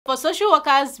for social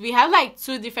workers, we have like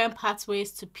two different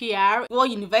pathways to PR. What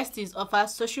universities offer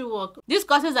social work. These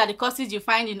courses are the courses you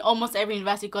find in almost every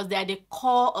university because they are the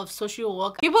core of social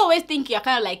work. People always think you're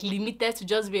kind of like limited to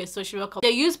just be a social worker.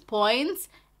 They use points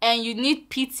and you need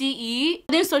PTE.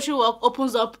 Then social work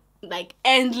opens up like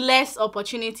endless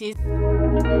opportunities.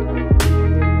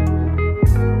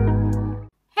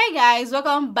 Hey guys,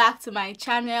 welcome back to my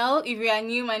channel. If you are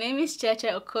new, my name is Cheche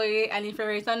Okoye, and if you're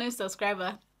a returning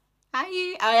subscriber,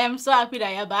 hi, I am so happy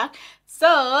that you're back.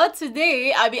 So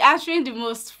today I'll be answering the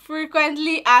most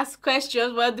frequently asked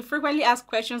questions, the frequently asked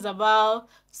questions about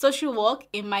social work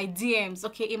in my DMs,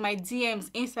 okay, in my DMs,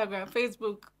 Instagram,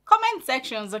 Facebook, comment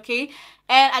sections, okay.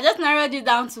 And I just narrowed it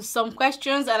down to some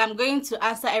questions and I'm going to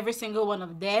answer every single one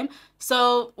of them.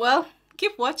 So, well,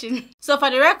 keep watching. So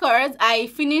for the records, I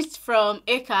finished from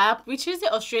ACAP, which is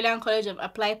the Australian College of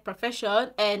Applied Profession,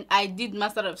 and I did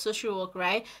Master of Social Work,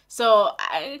 right? So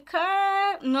I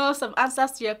can know some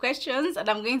answers to your questions and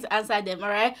I'm going to answer them,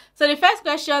 alright? So the first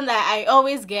question that I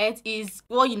always get is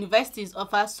what universities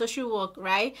offer social work,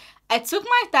 right? I took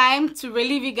my time to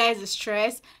relieve you guys the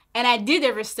stress and I did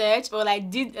a research, well, I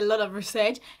did a lot of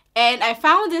research, and I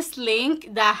found this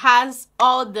link that has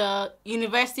all the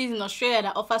universities in Australia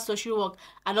that offer social work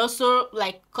and also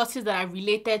like courses that are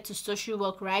related to social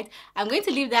work, right? I'm going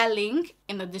to leave that link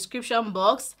in the description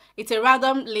box. It's a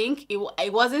random link.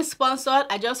 It wasn't sponsored.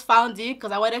 I just found it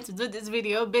because I wanted to do this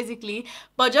video basically.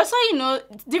 But just so you know,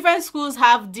 different schools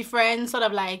have different sort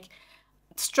of like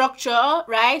structure,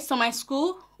 right? So my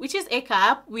school, which is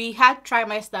ACAP, we had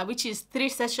trimester, which is 3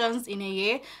 sessions in a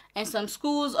year, and some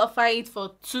schools offer it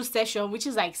for 2 sessions, which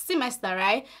is like semester,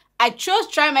 right? I chose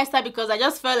trimester because I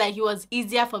just felt like it was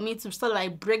easier for me to sort of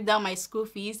like break down my school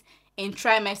fees in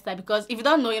trimester, because if you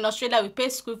don't know, in Australia we pay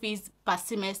school fees per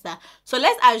semester. So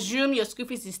let's assume your school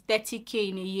fees is 30k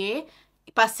in a year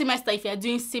per semester. If you're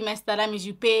doing semester, that means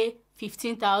you pay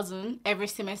 15,000 every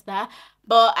semester.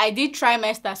 But I did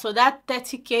trimester, so that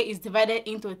 30k is divided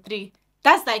into 3.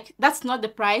 That's not the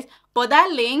price. But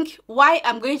that link, why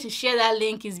I'm going to share that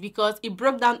link is because it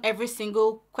broke down every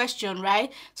single question,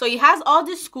 right? So it has all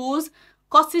the schools,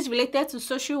 courses related to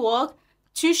social work,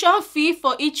 tuition fee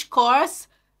for each course,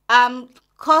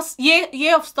 course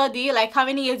year of study, like how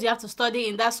many years you have to study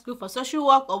in that school for social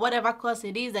work or whatever course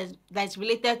it is that's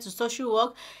related to social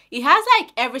work. It has like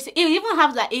everything. It even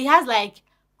has like, it has like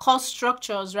course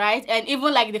structures, right? And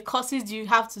even like the courses you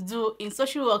have to do in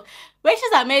social work, which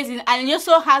is amazing. And it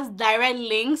also has direct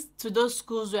links to those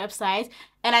schools' websites,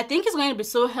 and I think it's going to be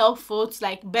so helpful to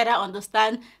like better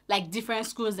understand like different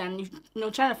schools and, you know,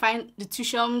 trying to find the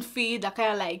tuition fee that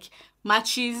kind of like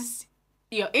matches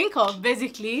your income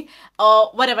basically, or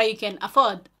whatever you can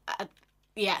afford.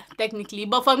 Yeah, technically.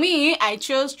 But for me, I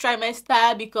chose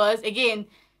trimester because again,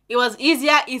 it was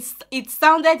easier. It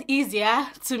sounded easier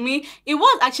to me. It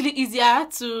was actually easier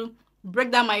to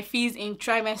break down my fees in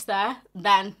trimester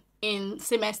than in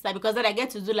semester, because then I get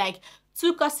to do like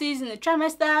 2 courses in a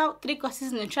trimester, 3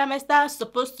 courses in a trimester,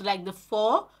 supposed to like the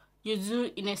 4 you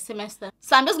do in a semester.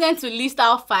 So I'm just going to list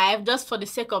out 5 just for the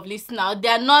sake of listing out. They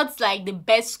are not like the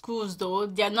best schools though.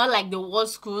 They are not like the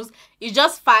worst schools. It's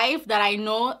just 5 that I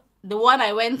know, the one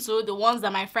I went to, the ones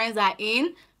that my friends are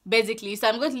in, basically. So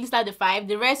I'm going to list out the 5.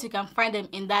 The rest you can find them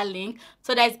in that link.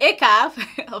 So there's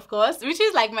ACAP, of course, which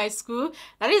is like my school.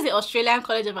 That is the Australian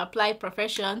College of Applied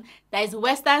Profession. There is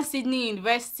Western Sydney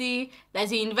University. There's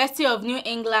the University of New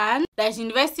England. There's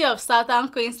University of Southern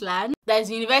Queensland. There's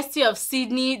University of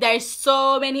Sydney. There's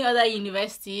so many other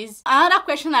universities. Another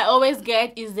question I always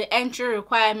get is the entry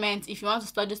requirement if you want to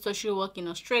study social work in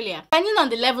Australia. Depending on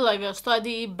the level of your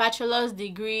study, bachelor's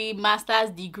degree, master's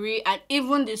degree, and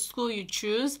even the school you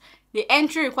choose, the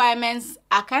entry requirements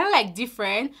are kind of like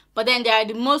different, but then they are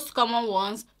the most common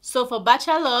ones. So for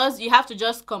bachelor's, you have to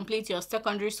just complete your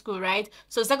secondary school, right?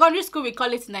 So secondary school, we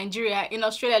call it in Nigeria. In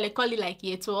Australia, they call it like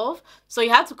year 12. So you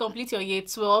have to complete your year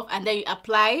 12 and then you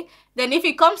apply. Then if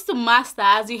it comes to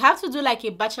master's, you have to do like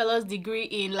a bachelor's degree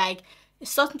in like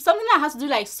something that has to do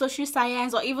like social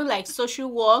science or even like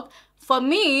social work. For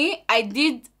me, I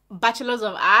did Bachelor's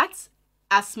of Arts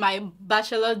as my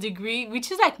bachelor degree,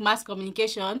 which is like mass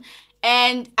communication,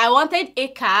 and I wanted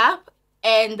ACAP,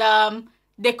 and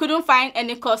they couldn't find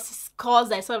any course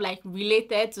that sort of like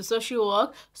related to social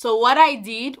work. So what I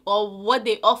did, or what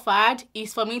they offered,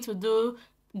 is for me to do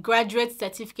graduate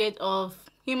certificate of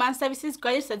human services,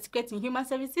 graduate certificate in human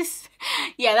services.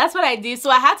 Yeah, that's what I did. So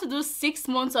I had to do 6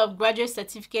 months of graduate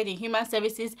certificate in human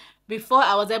services before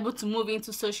I was able to move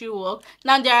into social work.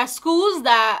 Now there are schools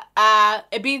that are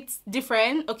a bit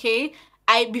different, okay?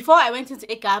 Before I went into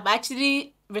ACAP, I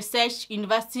actually researched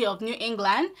University of New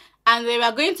England, and they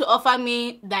were going to offer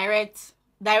me direct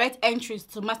entries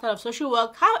to Master of Social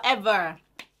Work. However,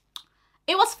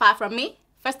 it was far from me,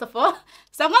 first of all.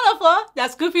 Second of all, their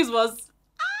school fees was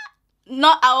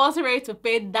I wasn't ready to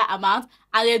pay that amount,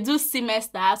 and they do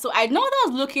semester, so I know what I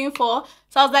was looking for.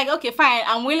 So I was like, okay, fine,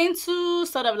 I'm willing to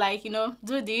sort of like, you know,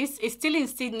 do this. It's still in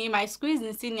Sydney, my school is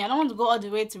in Sydney. I don't want to go all the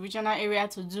way to regional area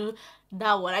to do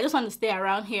that one. I just want to stay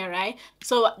around here, right?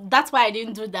 So that's why I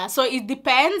didn't do that. So it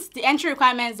depends. The entry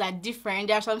requirements are different.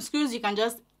 There are some schools you can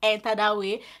just enter that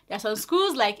way. There are some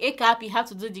schools like ACAP, you have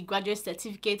to do the graduate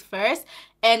certificate first,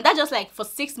 and that's just like for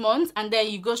 6 months, and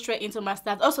then you go straight into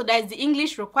masters. Also, there's the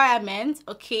English requirement.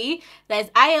 Okay,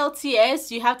 there's IELTS,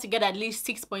 you have to get at least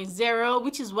 6.0,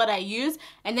 which is what I use,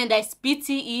 and then there's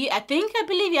PTE. I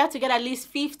believe you have to get at least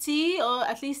 50 or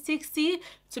at least 60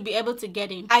 to be able to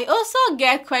get in. I also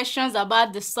get questions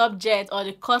about the subject or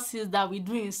the courses that we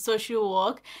do in social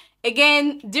work.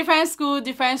 Again, different school,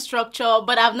 different structure,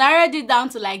 but I've narrowed it down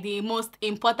to like the most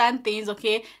important things.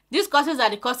 Okay, these courses are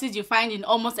the courses you find in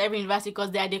almost every university because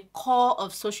they are the core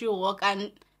of social work,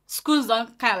 and schools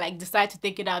don't kind of like decide to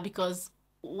take it out because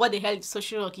what the hell is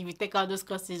social work if you take out those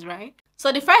courses, right?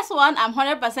 So the first one I'm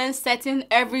 100% certain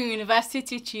every university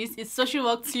teaches is social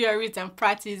work theories and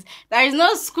practice. There is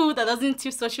no school that doesn't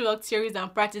teach social work theories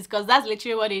and practice, because that's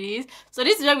literally what it is. So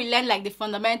this is where we learn like the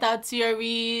fundamental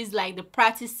theories, like the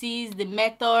practices, the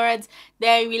methods.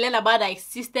 Then we learn about like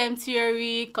system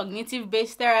theory,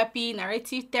 cognitive-based therapy,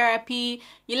 narrative therapy.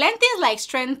 You learn things like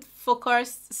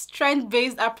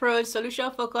strength-based approach,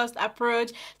 solution-focused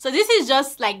approach. So this is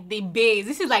just like the base.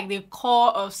 This is like the core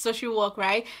of social work,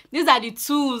 right? These are the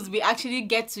tools we actually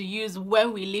get to use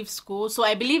when we leave school. So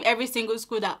I believe every single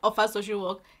school that offers social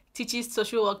work teaches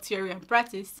social work theory and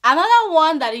practice. Another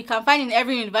one that you can find in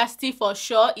every university for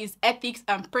sure is ethics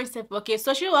and principles. Okay,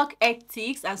 social work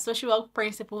ethics and social work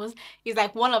principles is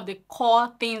like one of the core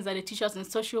things that they teach us in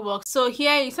social work. So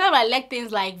here you sort of like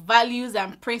things like values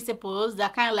and principles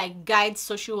that kind of like guide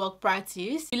social work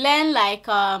practice. You learn like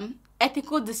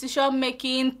ethical decision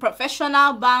making,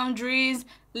 professional boundaries,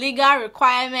 legal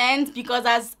requirements, because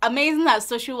as amazing as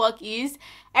social work is,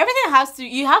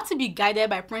 everything you have to be guided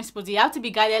by principles. You have to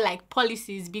be guided like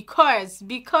policies, because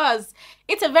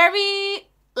it's a very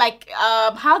like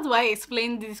how do I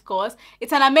explain this course?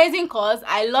 It's an amazing course.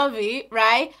 I love it,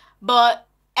 right? But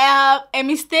a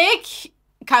mistake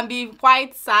can be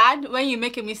quite sad. When you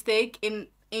make a mistake in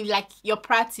like your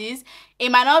practice, it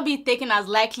might not be taken as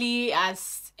likely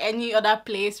as any other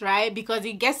place, right? Because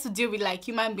it gets to deal with like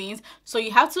human beings. So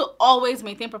you have to always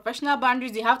maintain professional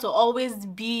boundaries. You have to always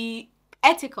be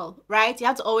ethical, right? You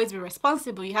have to always be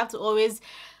responsible. You have to always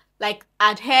like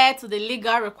adhere to the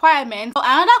legal requirements. So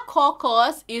another core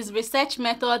course is research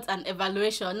methods and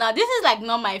evaluation. Now this is like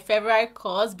not my favorite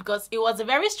course because it was a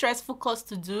very stressful course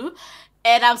to do,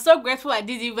 and I'm so grateful I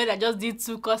did it when I just did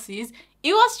 2 courses.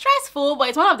 It was stressful, but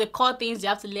it's one of the core things you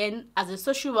have to learn as a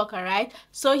social worker, right?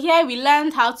 So here we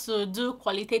learned how to do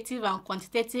qualitative and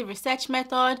quantitative research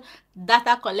method,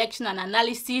 data collection and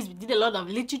analysis. We did a lot of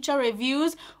literature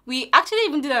reviews. We actually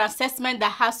even did an assessment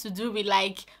that has to do with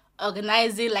like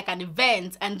organizing like an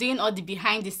event and doing all the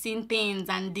behind the scene things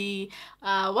and the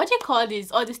what do you call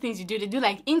this, all these things you do. They do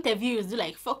like interviews, do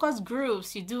like focus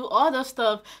groups, you do all those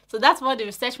stuff. So that's what the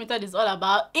research method is all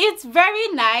about. It's very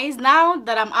nice. Now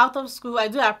that I'm out of school, I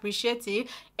do appreciate it.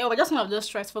 It was just one of those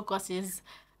stressful courses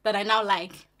that I now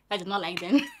like. I did not like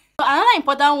then. Another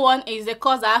important one is the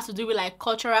course that has to do with like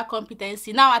cultural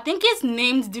competency. Now I think it's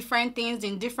named different things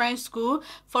in different schools.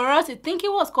 For us, I think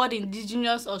it was called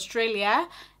Indigenous Australia.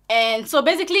 And so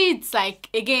basically it's like,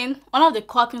 again, one of the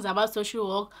core things about social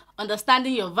work,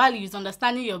 understanding your values,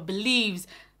 understanding your beliefs,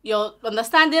 your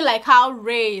understanding like how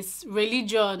race,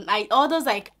 religion, like all those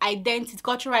like identity,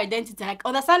 cultural identity, like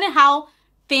understanding how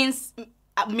things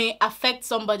may affect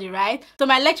somebody, right? So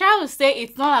my lecturer will say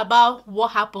it's not about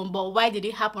what happened, but why did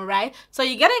it happen, right? So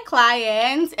you get a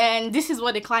client and this is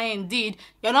what the client did.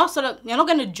 You're not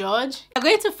going to judge. You're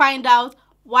going to find out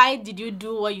why did you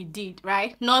do what you did,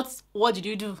 right? Not what did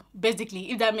you do,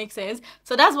 basically, if that makes sense.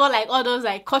 So that's what like all those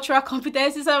like cultural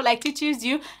competencies sort of like teaches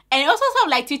you. And it also sort of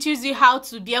like teaches you how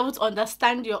to be able to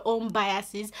understand your own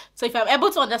biases. So if I'm able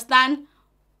to understand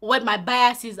what my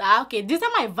biases are, okay, these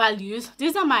are my values,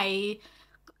 these are my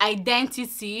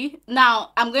identity.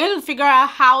 Now I'm going to figure out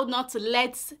how not to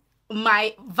let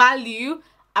my value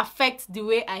affect the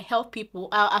way I help people,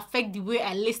 affect the way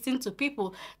I listen to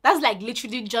people. That's like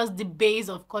literally just the base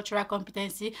of cultural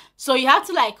competency. So you have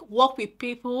to like work with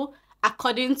people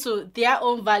according to their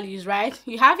own values, right?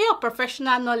 You have your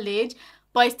professional knowledge,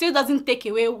 but it still doesn't take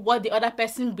away what the other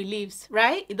person believes,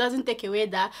 right? It doesn't take away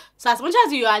that. So as much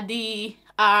as you are the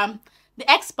the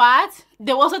expert.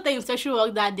 They also tell you in social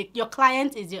work that your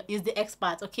client is the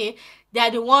expert, okay? They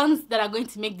are the ones that are going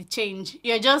to make the change.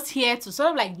 You're just here to sort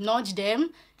of like nudge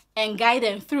them and guide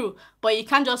them through, but you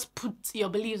can't just put your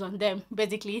beliefs on them,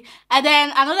 basically. And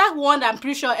then another one that I'm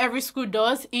pretty sure every school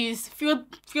does is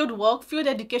field work, field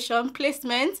education,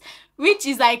 placement, which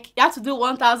is like you have to do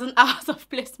 1,000 hours of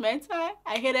placement.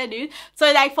 I hated it. So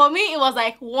like for me, it was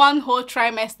like one whole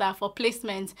trimester for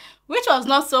placement, which was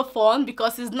not so fun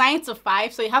because it's 9 to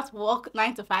 5, so you have to work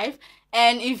 9 to 5.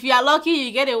 And if you are lucky,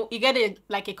 you get a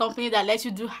like a company that lets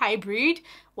you do hybrid,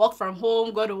 work from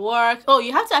home, go to work. Oh,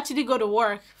 you have to actually go to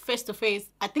work face to face,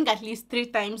 I think at least 3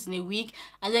 times in a week.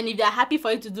 And then if they're happy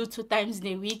for you to do 2 times in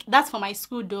a week, that's for my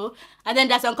school though. And then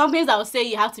there's some companies that will say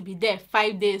you have to be there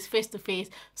 5 days face to face.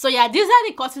 So yeah, these are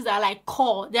the courses that are like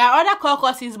core. There are other core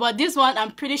courses, but this one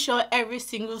I'm pretty sure every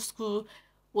single school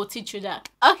will teach you that.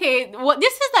 Okay, well,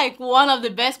 this is like one of the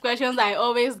best questions I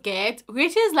always get,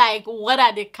 which is like, what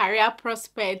are the career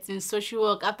prospects in social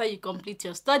work after you complete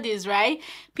your studies, right?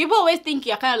 People always think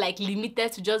you're kind of like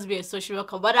limited to just be a social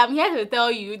worker, but I'm here to tell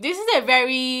you this is a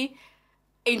very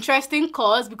interesting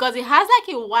course because it has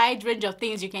like a wide range of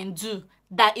things you can do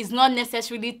that is not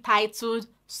necessarily titled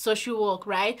social work,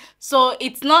 right? So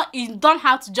it's not, you don't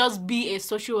have to just be a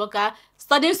social worker.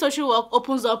 Studying social work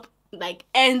opens up like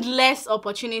endless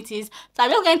opportunities. So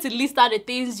I'm just going to list out the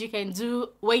things you can do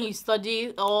when you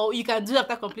study, or you can do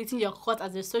after completing your course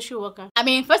as a social worker. I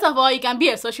mean, first of all, you can be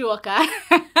a social worker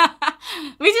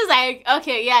which is like,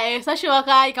 okay, yeah, a social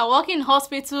worker, you can work in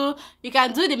hospital, you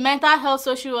can do the mental health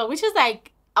social work, which is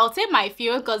like, I'll say my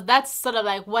field, because that's sort of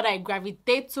like what I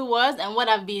gravitate towards and what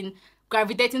I've been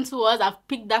gravitating towards. I've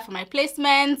picked that for my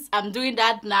placements. I'm doing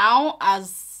that now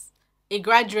as a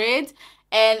graduate,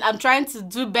 and I'm trying to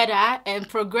do better and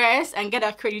progress and get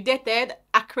accredited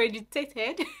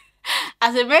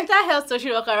as a mental health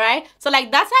social worker, right? So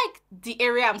like that's like the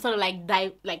area I'm sort of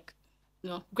like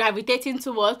gravitating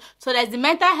towards. So there's the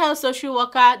mental health social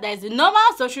worker, there's the normal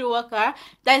social worker,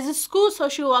 there's the school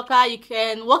social worker. You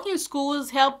can work in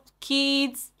schools, help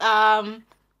kids,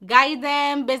 guide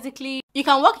them, basically. You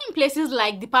can work in places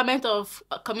like Department of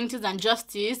Communities and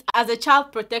Justice as a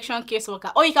child protection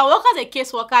caseworker, or you can work as a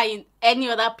caseworker in any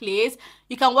other place.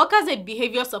 You can work as a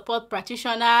behavior support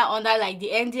practitioner under like the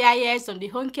NDIS on the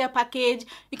home care package.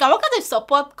 You can work as a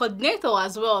support coordinator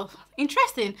as well.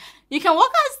 Interesting. You can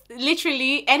work as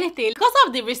literally anything. Because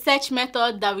of the research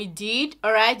method that we did,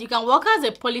 all right, you can work as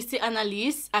a policy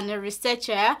analyst and a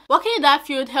researcher. Working in that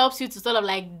field helps you to sort of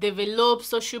like develop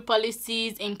social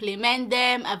policies, implement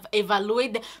them,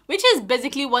 evaluate them, which is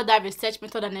basically what that research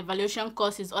method and evaluation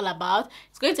course is all about.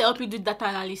 It's going to help you do data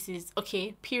analysis,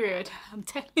 okay, period. I'm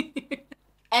telling you.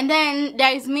 And then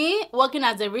there is me working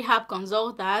as a rehab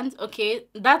consultant. Okay,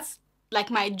 that's like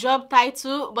my job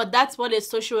title, but that's what a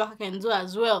social worker can do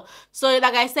as well. So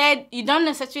like I said, you don't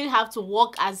necessarily have to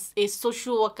work as a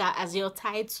social worker as your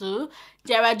title.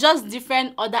 There are just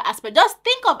different other aspects. Just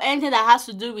think of anything that has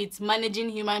to do with managing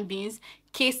human beings,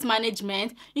 case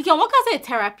management. You can work as a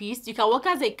therapist, you can work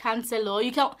as a counselor,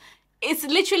 you can, it's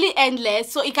literally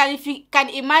endless. So if you can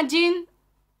imagine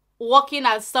working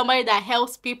as somebody that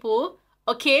helps people,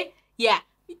 okay, yeah,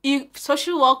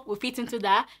 social work will fit into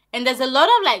that. And there's a lot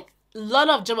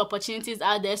of job opportunities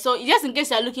out there. So just in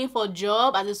case you're looking for a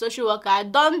job as a social worker,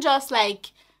 don't just like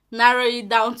narrow it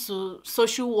down to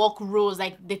social work roles,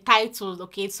 like the titles,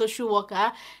 okay, social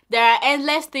worker. There are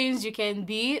endless things you can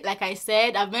be. Like I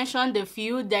said, I've mentioned a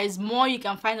few. There's more you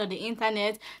can find on the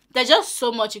internet. There's just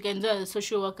so much you can do as a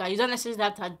social worker. You don't necessarily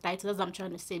have to have the title, that's what I'm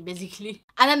trying to say, basically.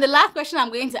 And then the last question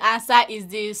I'm going to answer is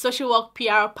the social work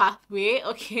PR pathway,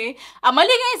 okay? I'm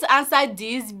only going to answer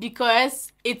this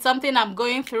because it's something I'm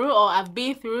going through or I've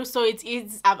been through, so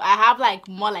I have like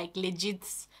more like legit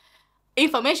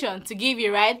information to give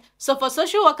you, right? So for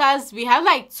social workers, we have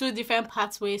like 2 different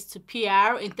pathways to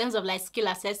PR in terms of like skill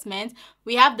assessment.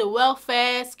 We have the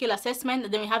welfare skill assessment,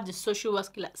 and then we have the social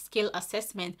work skill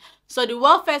assessment. So the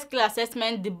welfare skill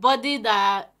assessment, the body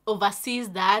that oversees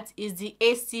that is the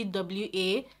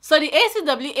ACWA. So the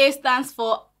ACWA stands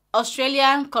for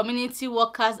Australian Community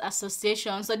Workers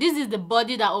Association. So this is the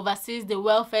body that oversees the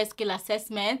welfare skill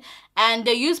assessment, and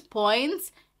they use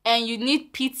points. And you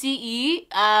need PTE.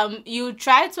 You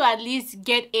try to at least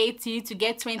get 80 to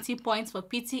get 20 points for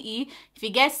PTE. If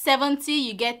you get 70,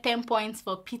 you get 10 points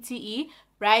for PTE,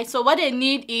 right? So what they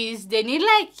need is, they need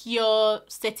like your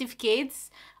certificates,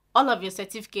 all of your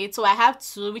certificates. So I have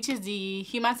 2, which is the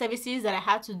human services that I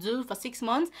had to do for 6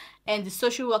 months and the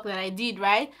social work that I did,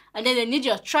 right? And then they need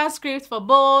your transcript for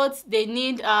both. They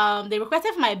need, they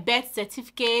requested my birth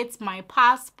certificate, my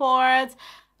passport,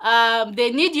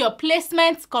 They need your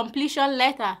placement completion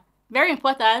letter. Very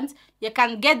important. You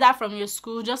can get that from your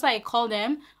school, just like call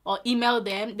them or email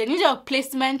them. They need your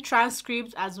placement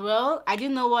transcript as well. I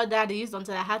didn't know what that is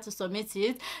until I had to submit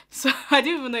it. So I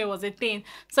didn't even know it was a thing.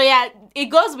 So yeah, it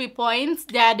goes with points.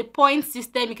 There are the point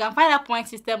system. You can find that point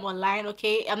system online,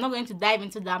 okay? I'm not going to dive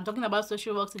into that. I'm talking about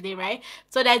social work today, right?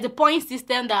 So there's the point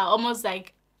system that almost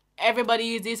like everybody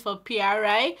uses for PR,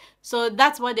 right? So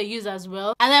that's what they use as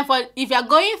well. And then for if you're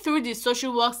going through the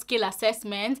social work skill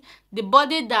assessment, the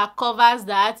body that covers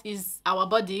that is our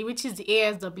body, which is the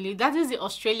ASW. That is the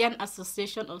Australian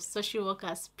Association of Social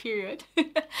Workers, period.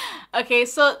 Okay,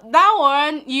 so that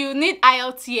one, you need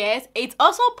IELTS. It's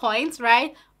also points,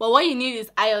 right? But what you need is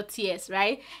IELTS,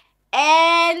 right?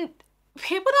 And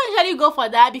people don't usually go for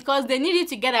that because they need you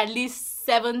to get at least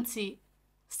 70.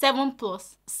 7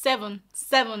 plus 7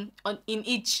 in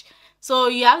each. So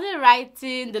you have the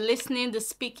writing, the listening, the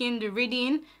speaking, the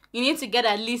reading. You need to get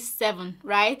at least 7,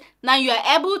 right? Now you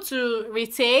are able to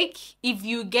retake if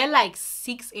you get like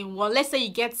 6 in 1. Let's say you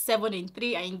get 7 in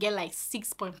 3 and you get like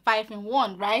 6.5 in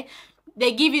 1, right?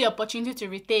 They give you the opportunity to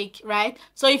retake, right?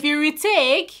 So if you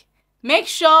retake, make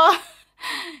sure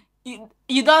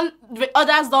you don't,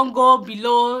 others don't go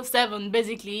below 7.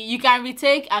 Basically you can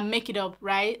retake and make it up,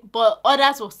 right? But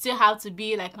others will still have to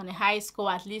be like on a high score,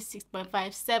 at least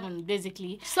 6.5, 7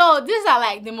 basically. So these are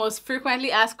like the most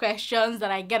frequently asked questions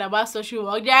that I get about social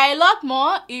work. There are a lot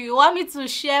more. If you want me to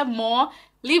share more,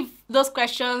 leave those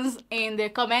questions in the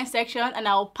comment section and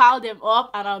I'll pile them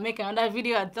up and I'll make another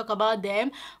video and talk about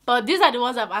them. But these are the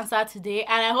ones I've answered today,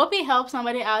 and I hope it helps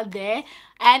somebody out there.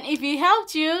 And if it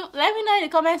helped you, let me know in the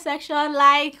comment section.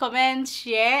 Like, comment,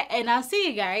 share, and I'll see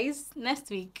you guys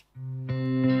next week.